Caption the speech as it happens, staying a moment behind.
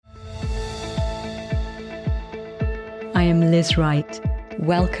I am Liz Wright.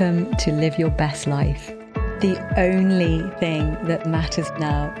 Welcome to Live Your Best Life. The only thing that matters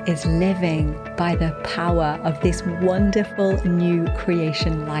now is living by the power of this wonderful new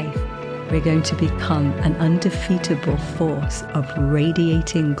creation life. We're going to become an undefeatable force of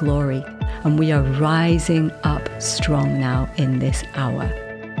radiating glory, and we are rising up strong now in this hour.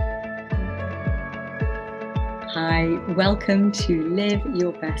 Hi, welcome to Live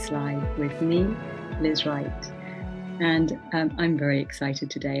Your Best Life with me, Liz Wright. And I'm very excited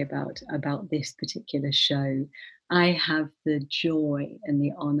today about this particular show. I have the joy and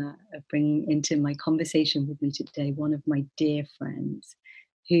the honor of bringing into my conversation with me today one of my dear friends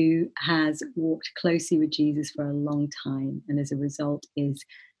who has walked closely with Jesus for a long time, and as a result is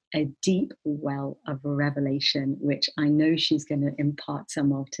a deep well of revelation, which I know she's going to impart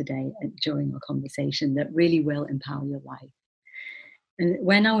some of today during our conversation that really will empower your life. And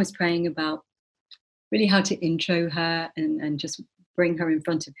when I was praying about really how to intro her and just bring her in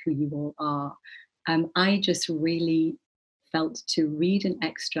front of who you all are, I just really felt to read an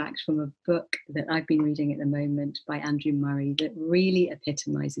extract from a book that I've been reading at the moment by Andrew Murray that really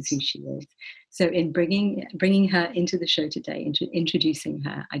epitomizes who she is. So in bringing her into the show today, introducing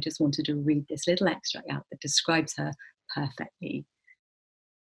her, I just wanted to read this little extract out that describes her perfectly.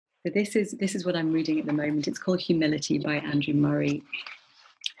 So this is what I'm reading at the moment. It's called Humility by Andrew Murray.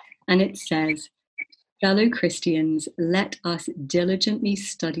 And it says, "Fellow Christians, let us diligently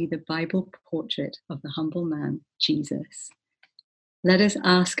study the Bible portrait of the humble man, Jesus. Let us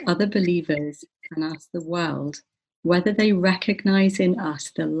ask other believers and ask the world whether they recognize in us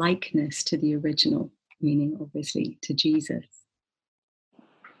the likeness to the original," meaning obviously to Jesus.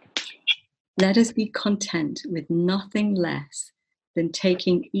 "Let us be content with nothing less than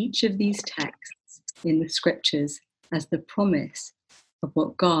taking each of these texts in the scriptures as the promise of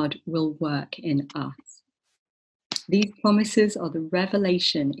what God will work in us. These promises are the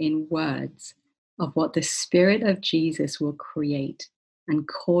revelation in words of what the Spirit of Jesus will create and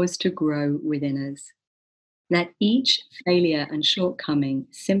cause to grow within us. Let each failure and shortcoming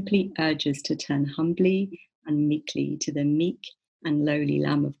simply urge us to turn humbly and meekly to the meek and lowly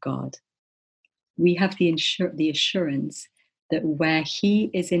Lamb of God. We have the assurance that where He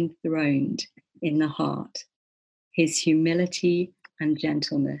is enthroned in the heart, His humility and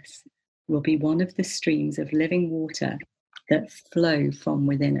gentleness will be one of the streams of living water that flow from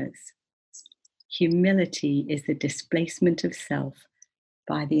within us. Humility is the displacement of self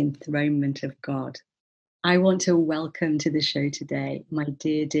by the enthronement of God." I want to welcome to the show today my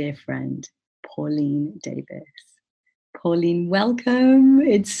dear, dear friend, Pauline Davis. Pauline, welcome.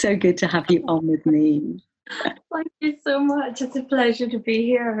 It's so good to have you on with me. Thank you so much. It's a pleasure to be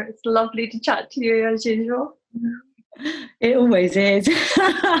here. It's lovely to chat to you as usual. It always is.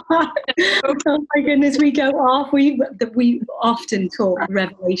 Oh my goodness, we go off. We often talk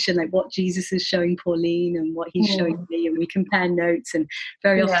revelation, like what Jesus is showing Pauline and what he's showing me, and we compare notes and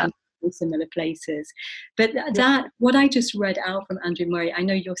very often in similar places. But what I just read out from Andrew Murray, I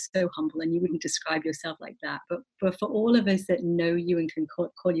know you're so humble and you wouldn't describe yourself like that, but for all of us that know you and can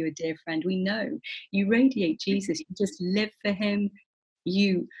call you a dear friend, we know you radiate Jesus. You just live for him.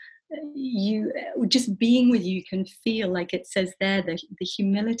 You just being with you can feel like it says there, the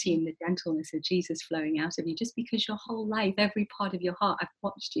humility and the gentleness of Jesus flowing out of you, just because your whole life, every part of your heart, I've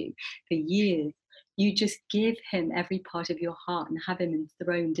watched you for years, you just give him every part of your heart and have him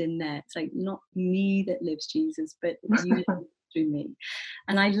enthroned in there. It's like, not me that lives Jesus, but you through me.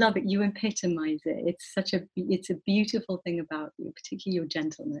 And I love it. You epitomize it. It's a beautiful thing about you, particularly your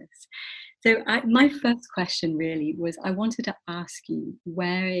gentleness. So my first question really was, I wanted to ask you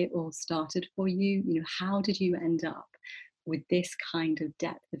where it all started for you. You know, how did you end up with this kind of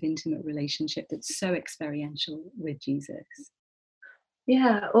depth of intimate relationship that's so experiential with Jesus?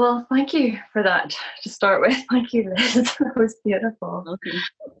 Yeah, well, thank you for that to start with. Thank you, Liz. That was beautiful. Okay.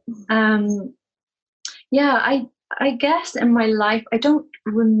 I guess in my life, I don't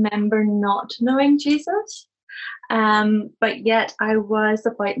remember not knowing Jesus. But yet I was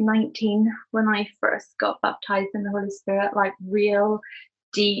about 19 when I first got baptized in the Holy Spirit, like real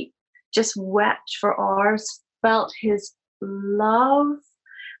deep, just wept for hours, felt his love,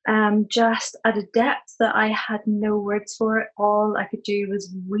 just at a depth that I had no words for it. All I could do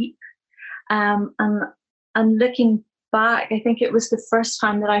was weep. And looking back, I think it was the first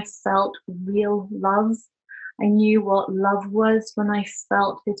time that I felt real love. I knew what love was when I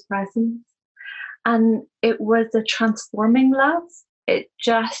felt his presence. And it was a transforming love. It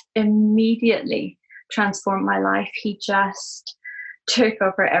just immediately transformed my life. He just took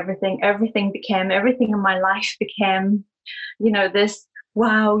over everything. Everything in my life became, this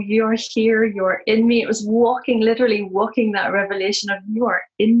wow, you're here, you're in me. It was literally walking that revelation of you are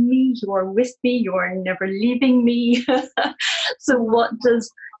in me, you are with me, you are never leaving me. So what does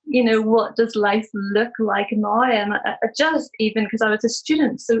life look like now? And I just, even because I was a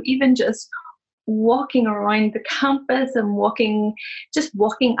student, so even just walking around the campus and walking,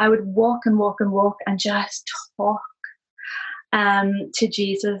 I would walk and walk and walk and just talk to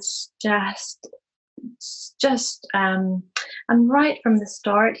Jesus, and right from the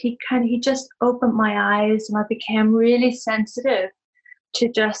start he just opened my eyes, and I became really sensitive to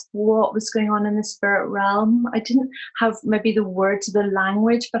just what was going on in the spirit realm. I didn't have maybe the words, the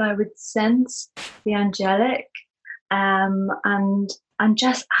language, but I would sense the angelic, and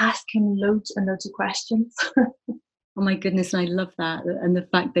just ask him loads and loads of questions. Oh my goodness, and I love that, and the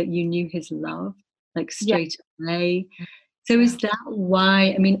fact that you knew his love like straight away. So is that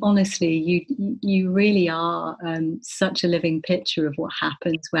why, I mean, honestly, you really are such a living picture of what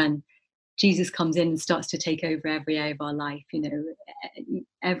happens when Jesus comes in and starts to take over every area of our life,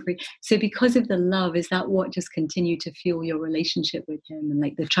 so because of the love, is that what just continued to fuel your relationship with him and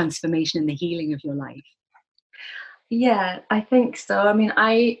like the transformation and the healing of your life? Yeah, I think so. I mean,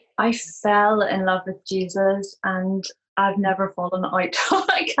 I fell in love with Jesus, and I've never fallen out.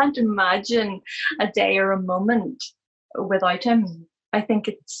 I can't imagine a day or a moment without him. I think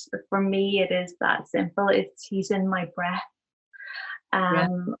for me, it is that simple. He's in my breath. Yeah.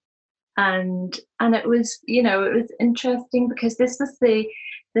 And it was, it was interesting because this was the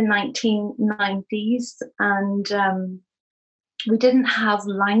 1990s, and we didn't have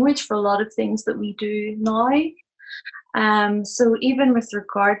language for a lot of things that we do now. So even with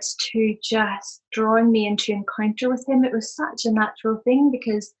regards to just drawing me into encounter with him, it was such a natural thing,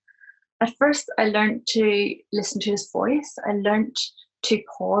 because at first I learned to listen to his voice. I learned to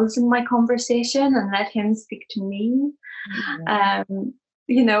pause in my conversation and let him speak to me. I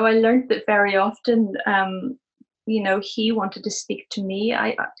learned that very often, he wanted to speak to me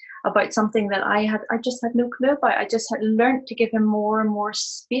about something that I just had no clue about. I just had learned to give him more and more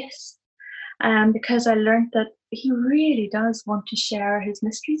space, because I learned that he really does want to share his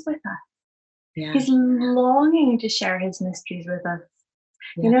mysteries with us. Yeah. He's longing to share his mysteries with us.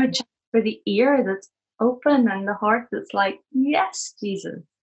 Yeah. Just for the ear that's open and the heart that's like, yes, Jesus.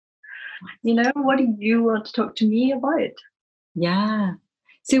 What do you want to talk to me about? Yeah.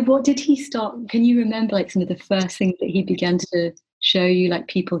 So what did he start? Can you remember like some of the first things that he began to show you, like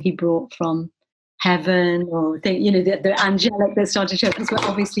people he brought from heaven, or the angelic that started to show? Because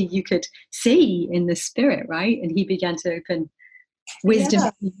obviously you could see in the spirit, right? And he began to open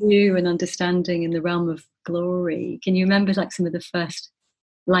wisdom to you and understanding in the realm of glory. Can you remember like some of the first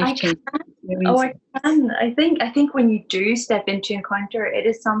life-changing experiences? I can. I think when you do step into encounter, it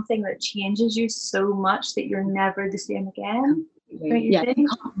is something that changes you so much that you're never the same again. You can't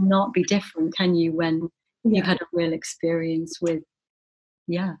not be different, can you, when you've had a real experience with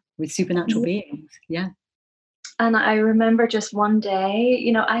supernatural beings. Yeah. And I remember just one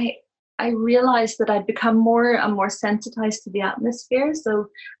day, I realized that I'd become more and more sensitized to the atmosphere. So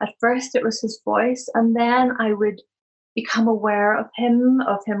at first it was his voice, and then I would become aware of him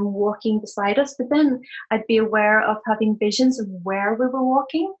walking beside us. But then I'd be aware of having visions of where we were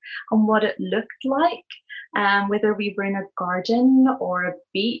walking and what it looked like, whether we were in a garden or a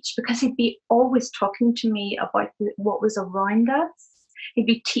beach, because he'd be always talking to me about what was around us. He'd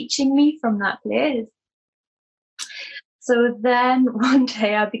be teaching me from that place. So then one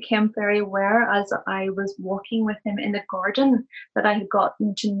day I became very aware, as I was walking with him in the garden, that I had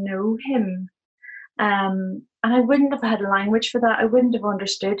gotten to know him. And I wouldn't have had language for that. I wouldn't have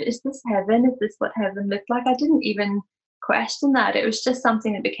understood, is this heaven? Is this what heaven looked like? I didn't even question that. It was just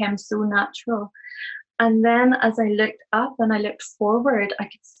something that became so natural. And then as I looked up and I looked forward, I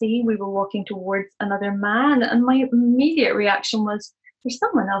could see we were walking towards another man. And my immediate reaction was, there's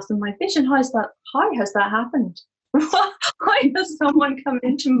someone else in my vision. How has that happened? Why has someone come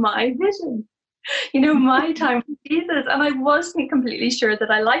into my vision? My time with Jesus. And I wasn't completely sure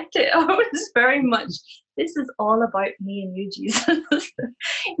that I liked it. I was very much, this is all about me and you, Jesus.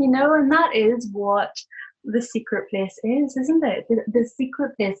 And that is what the secret place is, isn't it? The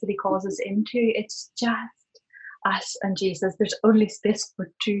secret place that he calls us into, it's just us and Jesus. There's only space for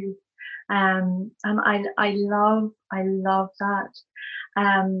two. And I love that.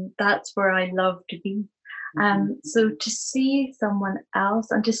 That's where I love to be. So to see someone else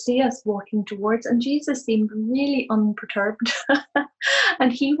and to see us walking towards, and Jesus seemed really unperturbed,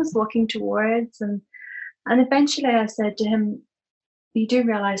 and he was walking towards, and eventually I said to him, you do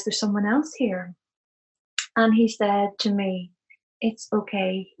realize there's someone else here? And he said to me, it's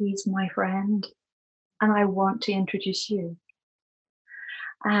okay, he's my friend, and I want to introduce you.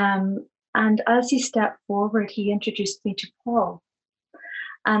 And as he stepped forward, he introduced me to Paul.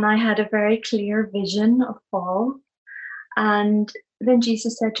 And I had a very clear vision of Paul. And then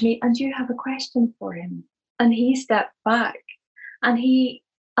Jesus said to me, "And you have a question for him?" And he stepped back and he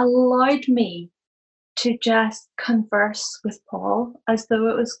allowed me to just converse with Paul as though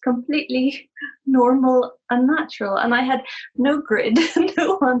it was completely normal and natural. And I had no grid,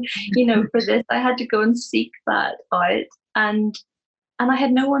 no one, for this. I had to go and seek that out. And I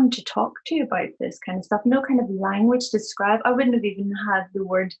had no one to talk to about this kind of stuff, no kind of language to describe. I wouldn't have even had the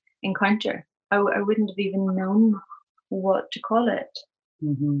word encounter. I wouldn't have even known what to call it.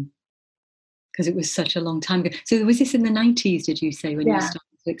 Because it was such a long time ago. So was this in the 90s, did you say, when you started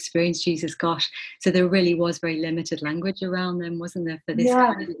to experience Jesus? Gosh, so there really was very limited language around them, wasn't there, for this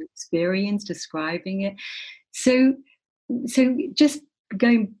kind of experience, describing it? So just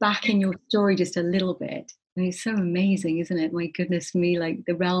going back in your story just a little bit, I mean, it's so amazing, isn't it? My goodness me, like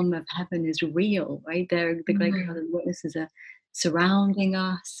the realm of heaven is real, right? The great cloud of witnesses are surrounding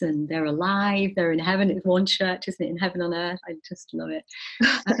us, and they're alive, they're in heaven. It's one church, isn't it? In heaven on earth. I just love it.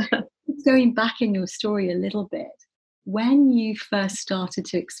 Going back in your story a little bit, when you first started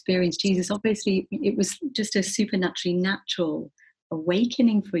to experience Jesus, obviously it was just a supernaturally natural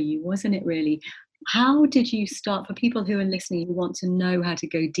awakening for you, wasn't it, really? How did you start, for people who are listening who want to know how to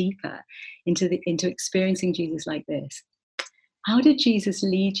go deeper into experiencing Jesus like this? How did Jesus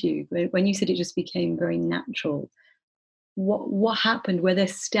lead you? When you said it just became very natural, what happened? Were there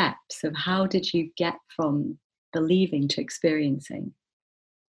steps of how did you get from believing to experiencing?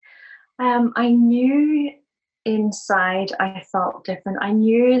 I knew inside I felt different. I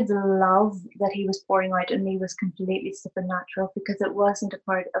knew the love that he was pouring out in me was completely supernatural, because it wasn't a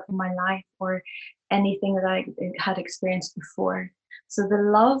part of my life or anything that I had experienced before. So the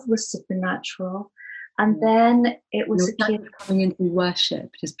love was supernatural. And then it was a case of coming into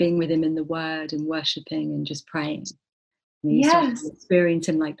worship, just being with him in the word and worshiping and just praying. And you started to experience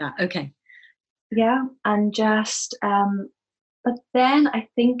him like that. Okay. Yeah. And just, but then I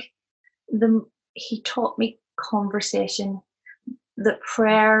think he taught me conversation, that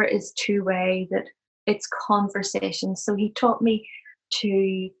prayer is two-way, that it's conversation. So he taught me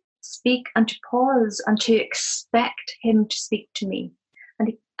to speak and to pause and to expect him to speak to me.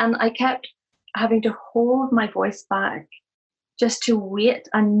 And I kept having to hold my voice back just to wait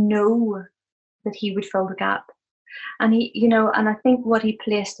and know that he would fill the gap. And and I think what he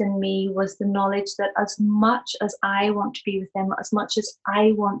placed in me was the knowledge that as much as I want to be with him, as much as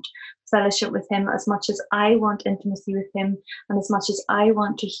I want fellowship with him, as much as I want intimacy with him, and as much as I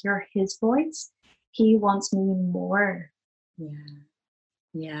want to hear his voice, he wants me more.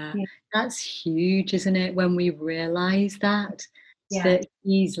 Yeah. That's huge, isn't it? When we realize that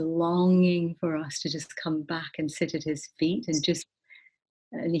he's longing for us to just come back and sit at his feet,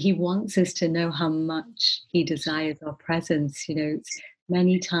 and he wants us to know how much he desires our presence.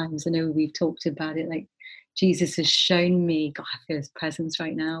 Many times, I know we've talked about it, like Jesus has shown me, God, I feel his presence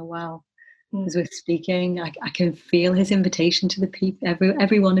right now. Wow. As we're speaking, I can feel his invitation to the people,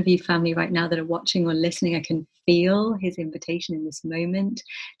 every one of you family right now that are watching or listening. I can feel his invitation in this moment.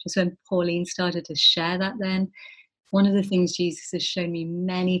 Just when Pauline started to share that, then one of the things Jesus has shown me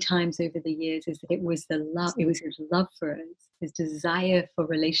many times over the years is that it was his love for us, his desire for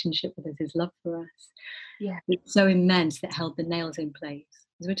relationship with us, his love for us. It's so immense that held the nails in place.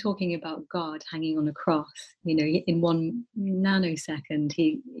 As we're talking about God hanging on a cross, in one nanosecond,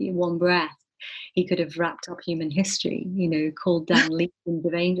 in one breath, he could have wrapped up human history, called down legions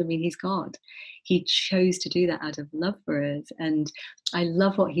of angels. I mean, he's God. He chose to do that out of love for us. And I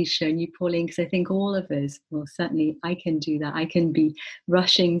love what he's shown you, Pauline, because I think all of us, well, certainly I can do that. I can be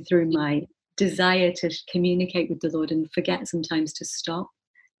rushing through my desire to communicate with the Lord and forget sometimes to stop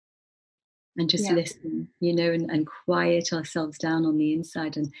and just listen, and quiet ourselves down on the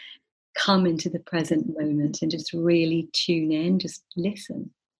inside and come into the present moment and just really tune in, just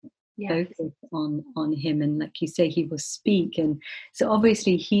listen. Focus on him, and like you say, he will speak. And so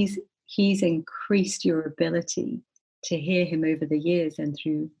obviously he's increased your ability to hear him over the years and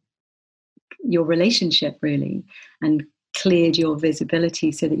through your relationship, really, and cleared your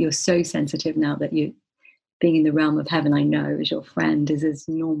visibility so that you're so sensitive now that you being in the realm of heaven, I know, as your friend, is as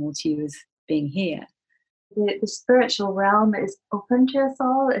normal to you as being here. The spiritual realm is open to us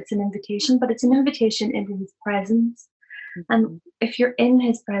all. It's an invitation, but it's an invitation into his presence. And if you're in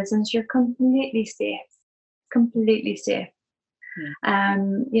his presence, you're completely safe.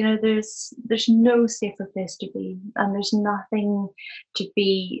 There's no safer place to be, and there's nothing to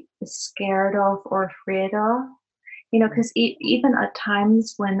be scared of or afraid of. Because even at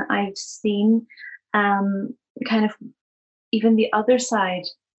times when I've seen kind of even the other side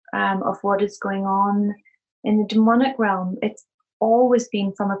of what is going on in the demonic realm, it's always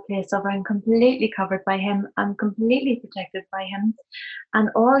been from a place of I'm completely covered by him, I'm completely protected by him, and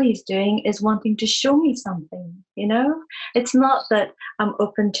all he's doing is wanting to show me something. It's not that I'm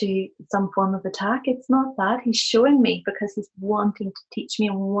open to some form of attack. It's not that. He's showing me because he's wanting to teach me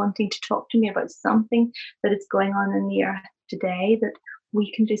and wanting to talk to me about something that is going on in the earth today that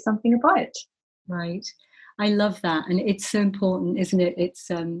we can do something about. Right. I love that. And it's so important, isn't it? It's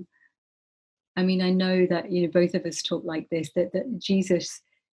I mean, I know that, both of us talk like this, that Jesus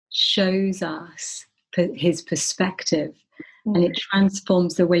shows us his perspective, and it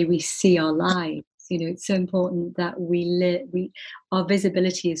transforms the way we see our lives. It's so important that our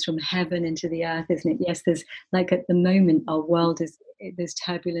visibility is from heaven into the earth, isn't it? Yes, there's, like, at the moment, our world there's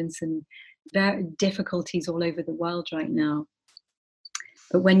turbulence and difficulties all over the world right now.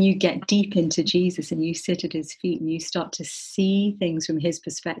 But when you get deep into Jesus and you sit at his feet and you start to see things from his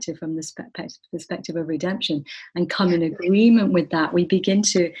perspective, from the perspective of redemption, and come in agreement with that, we begin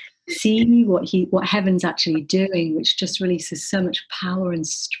to see what heaven's actually doing, which just releases so much power and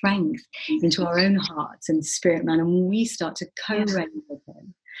strength into our own hearts and spirit, man. And we start to co-reign with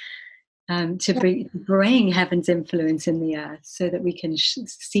him. To bring heaven's influence in the earth, so that we can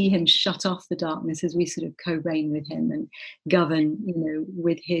see him shut off the darkness as we sort of co-reign with him and govern,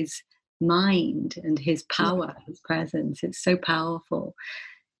 with his mind and his power, his presence. It's so powerful.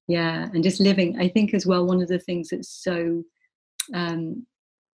 Yeah. And just living, I think as well, one of the things that's so,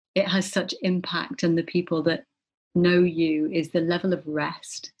 it has such impact on the people that know you is the level of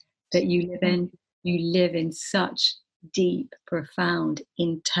rest that you live in. You live in such deep, profound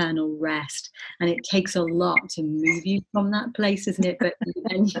internal rest, and it takes a lot to move you from that place, isn't it? But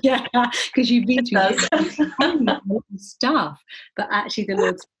because you've been through stuff, but actually the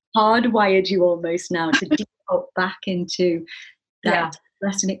Lord's hardwired you almost now to default back into that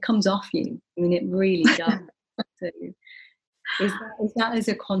rest, and it comes off you. I mean, it really does. So is that as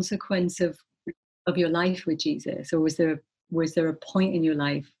a consequence of your life with Jesus, or was there a point in your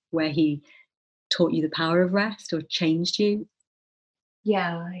life where he taught you the power of rest or changed you?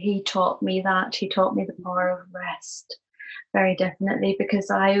 Yeah, he taught me that. He taught me the power of rest, very definitely,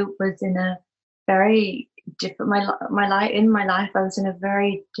 because I was in a very different my life. I was in a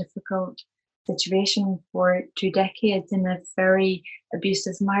very difficult situation for 2 decades, in a very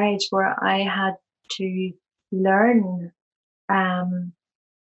abusive marriage, where I had to learn a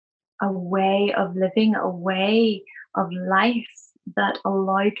way of living, a way of life that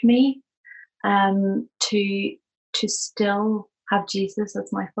allowed me to still have Jesus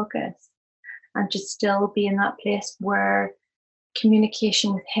as my focus, and to still be in that place where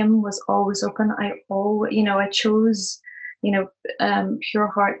communication with him was always open. I chose, pure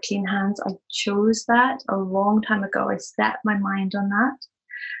heart, clean hands. I chose that a long time ago. I set my mind on that,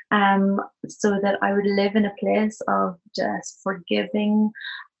 so that I would live in a place of just forgiving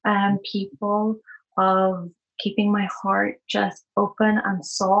people, of keeping my heart just open and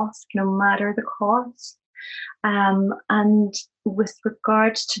soft, no matter the cost. And with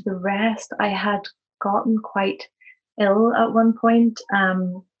regards to the rest, I had gotten quite ill at one point,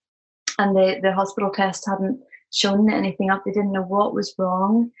 and the hospital test hadn't shown anything up. They didn't know what was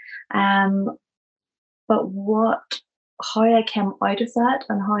wrong. But how I came out of that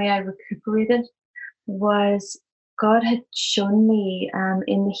and how I recuperated was God had shown me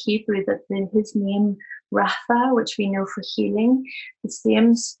in the Hebrew that his name Rapha, which we know for healing, the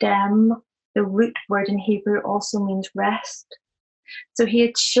same stem, the root word in Hebrew, also means rest. So he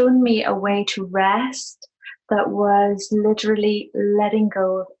had shown me a way to rest that was literally letting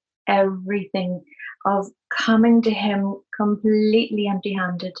go of everything, of coming to him completely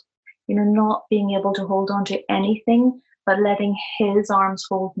empty-handed, not being able to hold on to anything, but letting his arms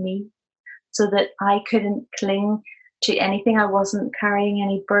hold me, so that I couldn't cling to anything. I wasn't carrying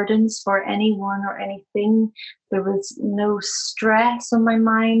any burdens for anyone or anything. There was no stress on my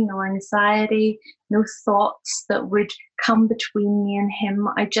mind, no anxiety, no thoughts that would come between me and him.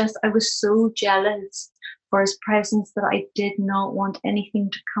 I was so jealous for his presence that I did not want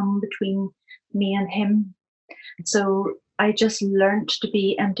anything to come between me and him. So I just learned to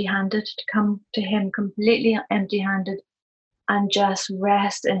be empty-handed, to come to him completely empty-handed, and just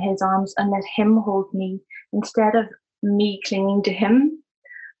rest in his arms and let him hold me. Instead of me clinging to him,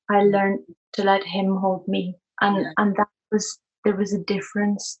 I learned to let him hold me. And there was a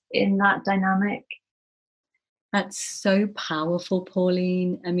difference in that dynamic. That's so powerful,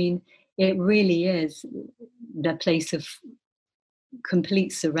 Pauline. I mean, it really is the place of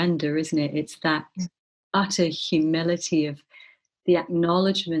complete surrender, isn't it? It's that utter humility of the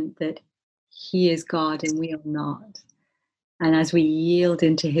acknowledgement that he is God and we are not. And as we yield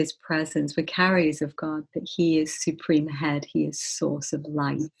into his presence, we're carriers of God, that he is supreme head, he is source of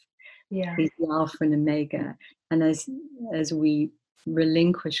life. Yeah. He's the Alpha and Omega. And as we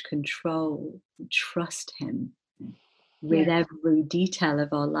relinquish control, trust him with every detail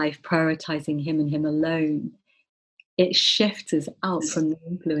of our life, prioritizing him and him alone, it shifts us out from the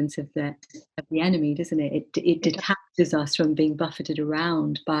influence of the enemy, doesn't it? It detaches us from being buffeted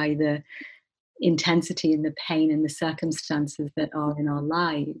around by the intensity and the pain and the circumstances that are in our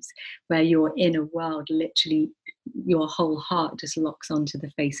lives, where your inner world, literally your whole heart just locks onto the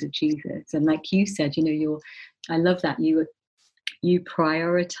face of Jesus. And like you said, I love that you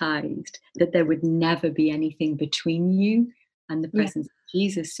prioritized that there would never be anything between you and the presence of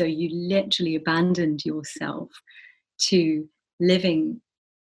Jesus. So you literally abandoned yourself to living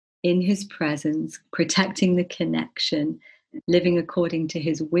in his presence, protecting the connection, living according to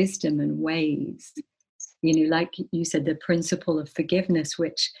his wisdom and ways. Like you said, the principle of forgiveness,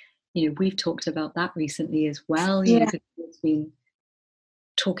 which, we've talked about that recently as well. It's been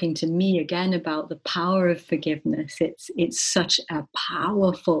talking to me again about the power of forgiveness. It's such a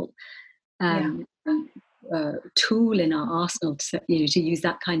powerful tool in our arsenal to use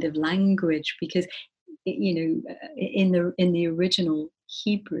that kind of language, because in the original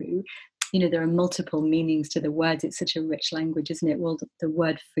Hebrew, there are multiple meanings to the words. It's such a rich language, isn't it? Well, the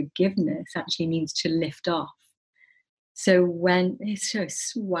word forgiveness actually means to lift off. So when it's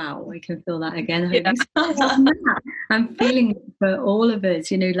just, wow, I can feel that again. I'm feeling it for all of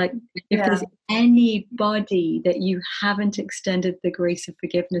us, like if there's anybody that you haven't extended the grace of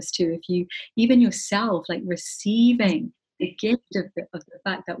forgiveness to, if you, even yourself, like receiving the gift of the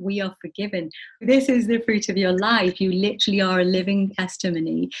fact that we are forgiven, this is the fruit of your life. You literally are a living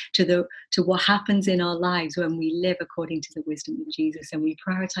testimony to what happens in our lives when we live according to the wisdom of Jesus and we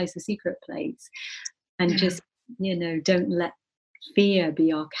prioritize the secret place, and just don't let fear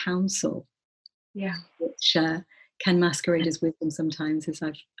be our counsel, which can masquerade as wisdom sometimes, as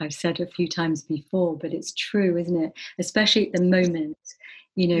I've said a few times before. But it's true, isn't it? Especially at the moment,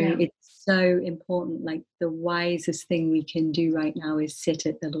 it's so important. Like the wisest thing we can do right now is sit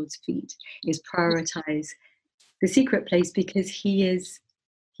at the Lord's feet, is prioritize the secret place, because he is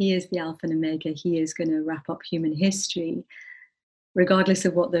the Alpha and Omega. He is going to wrap up human history, regardless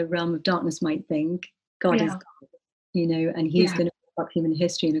of what the realm of darkness might think. God is God, and he's going to wrap up human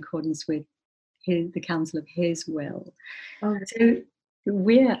history in accordance with the counsel of his will. So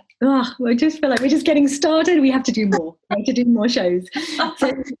I just feel like we're just getting started. We have to do more. We have to do more shows.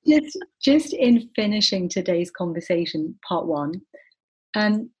 So just in finishing today's conversation, part one,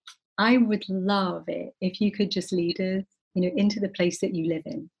 I would love it if you could just lead us, into the place that you live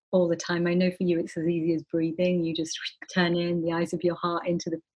in all the time. I know for you it's as easy as breathing. You just turn in the eyes of your heart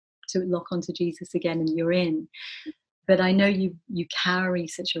to lock onto Jesus again, and you're in. But I know you carry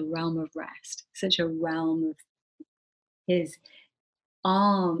such a realm of rest, such a realm of his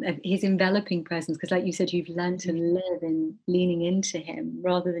arm, of his enveloping presence, because like you said, you've learned to live in leaning into him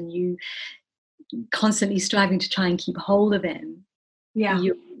rather than you constantly striving to try and keep hold of him.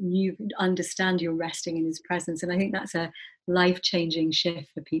 You understand you're resting in his presence. And I think that's a life-changing shift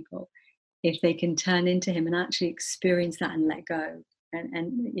for people, if they can turn into him and actually experience that and let go,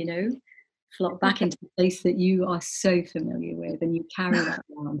 and flock back into the place that you are so familiar with and you carry that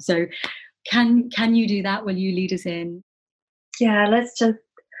around. So can you do that? Will you lead us in? Yeah, let's just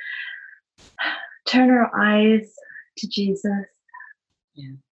turn our eyes to Jesus.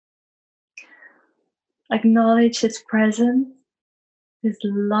 Acknowledge his presence, his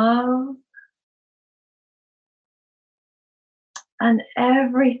love, and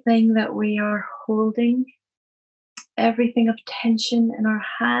everything that we are holding, everything of tension in our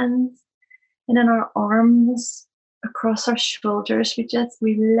hands and in our arms, across our shoulders.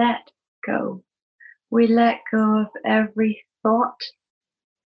 We let go. We let go of every thought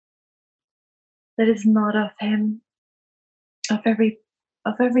that is not of him, of every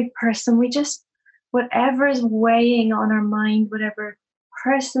person. We just, whatever is weighing on our mind, whatever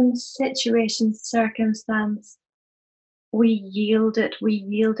person, situation, circumstance, we yield it. We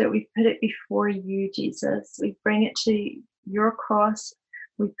put it before you, Jesus. We bring it to your cross.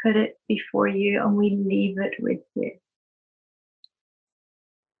 We put it before you and we leave it with you.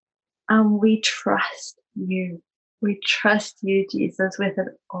 And we trust you. We trust you, Jesus, with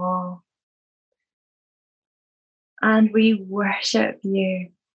it all. And we worship you.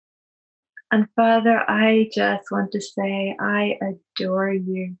 And Father, I just want to say, I adore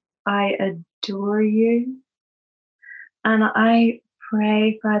you. I adore you. And I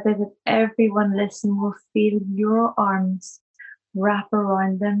pray, Father, that everyone listening will feel your arms wrap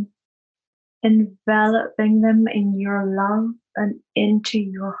around them. enveloping them in your love and into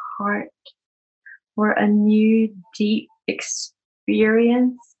your heart for a new deep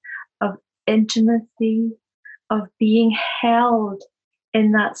experience of intimacy, of being held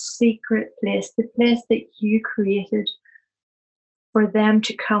in that secret place, the place that you created for them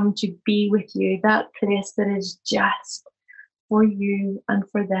to come to be with you, that place that is just for you and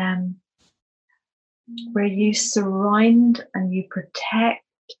for them, where you surround and you protect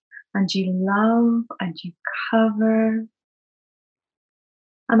and you love and you cover.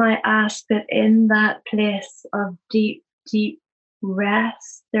 And I ask that in that place of deep, deep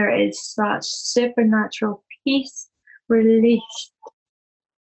rest, there is such supernatural peace released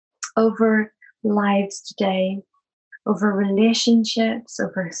over lives today, over relationships,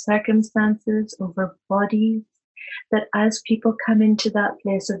 over circumstances, over bodies, that as people come into that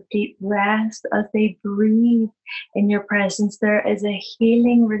place of deep rest, as they breathe in your presence, there is a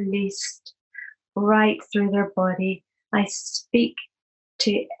healing released right through their body. I speak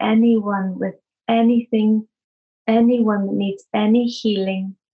to anyone with anything, anyone that needs any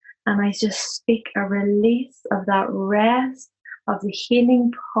healing, and I just speak a release of that rest, of the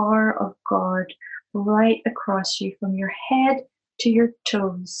healing power of God right across you from your head to your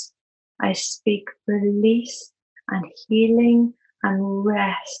toes. I speak release and healing and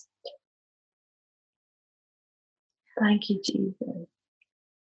rest. Thank you, Jesus.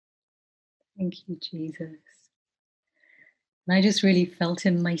 Thank you, Jesus. And I just really felt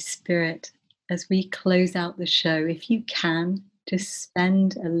in my spirit as we close out the show, if you can, just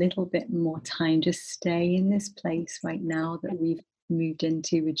spend a little bit more time, just stay in this place right now that we've moved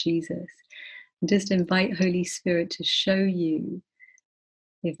into with Jesus. And just invite Holy Spirit to show you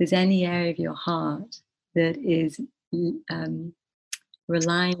if there's any area of your heart that is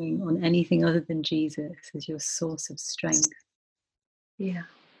relying on anything other than Jesus as your source of strength. Yeah.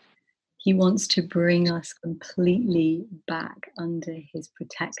 He wants to bring us completely back under his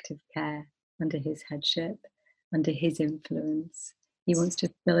protective care, under his headship, under his influence. He wants to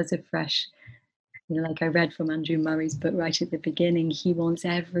fill us afresh. Like I read from Andrew Murray's book right at the beginning, he wants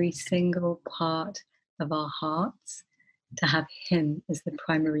every single part of our hearts to have him as the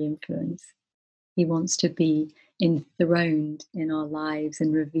primary influence. He wants to be enthroned in our lives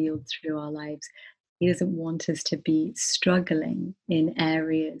and revealed through our lives. He doesn't want us to be struggling in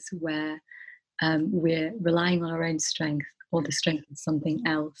areas where we're relying on our own strength or the strength of something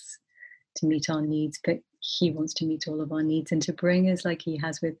else to meet our needs, but he wants to meet all of our needs and to bring us, like he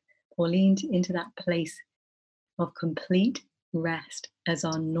has with Pauline, into that place of complete rest as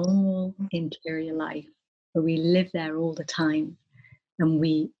our normal interior life, where we live there all the time, and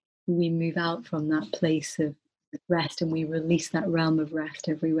we move out from that place of rest and we release that realm of rest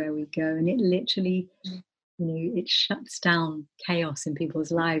everywhere we go. And it literally, it shuts down chaos in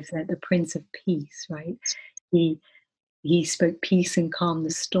people's lives. They're the Prince of Peace, right? He spoke peace and calmed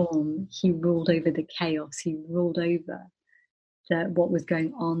the storm. He ruled over the chaos. He ruled over what was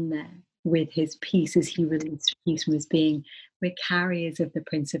going on there with his peace as he released peace from his being. We're carriers of the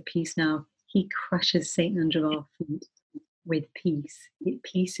Prince of Peace now. He crushes Satan under our feet with peace.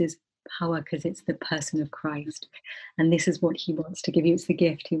 Peace is power because it's the person of Christ. And this is what he wants to give you. It's the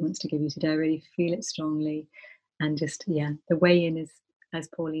gift he wants to give you today. I really feel it strongly. And just, the way in is, as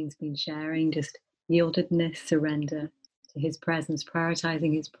Pauline's been sharing, just yieldedness, surrender to his presence,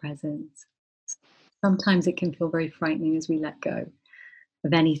 prioritizing his presence. Sometimes it can feel very frightening as we let go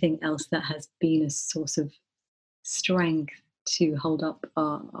of anything else that has been a source of strength to hold up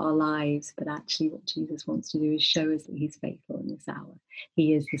our lives. But actually what Jesus wants to do is show us that he's faithful in this hour.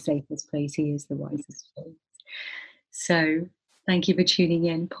 He is the safest place. He is the wisest place. So thank you for tuning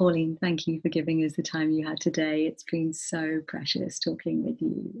in. Pauline, thank you for giving us the time you had today. It's been so precious talking with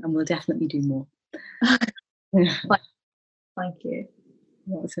you, and we'll definitely do more. Thank you.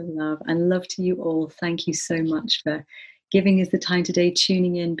 Lots of love, and love to you all. Thank you so much for giving us the time today,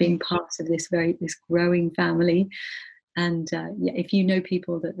 tuning in, being part of this growing family. And if you know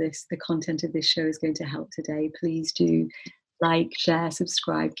people that the content of this show is going to help today, please do like, share,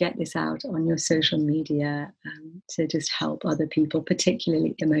 subscribe, get this out on your social media to just help other people, particularly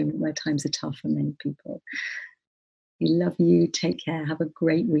at the moment where times are tough for many people. We love you. Take care. Have a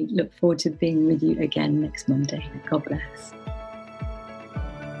great week. Look forward to being with you again next Monday. God bless.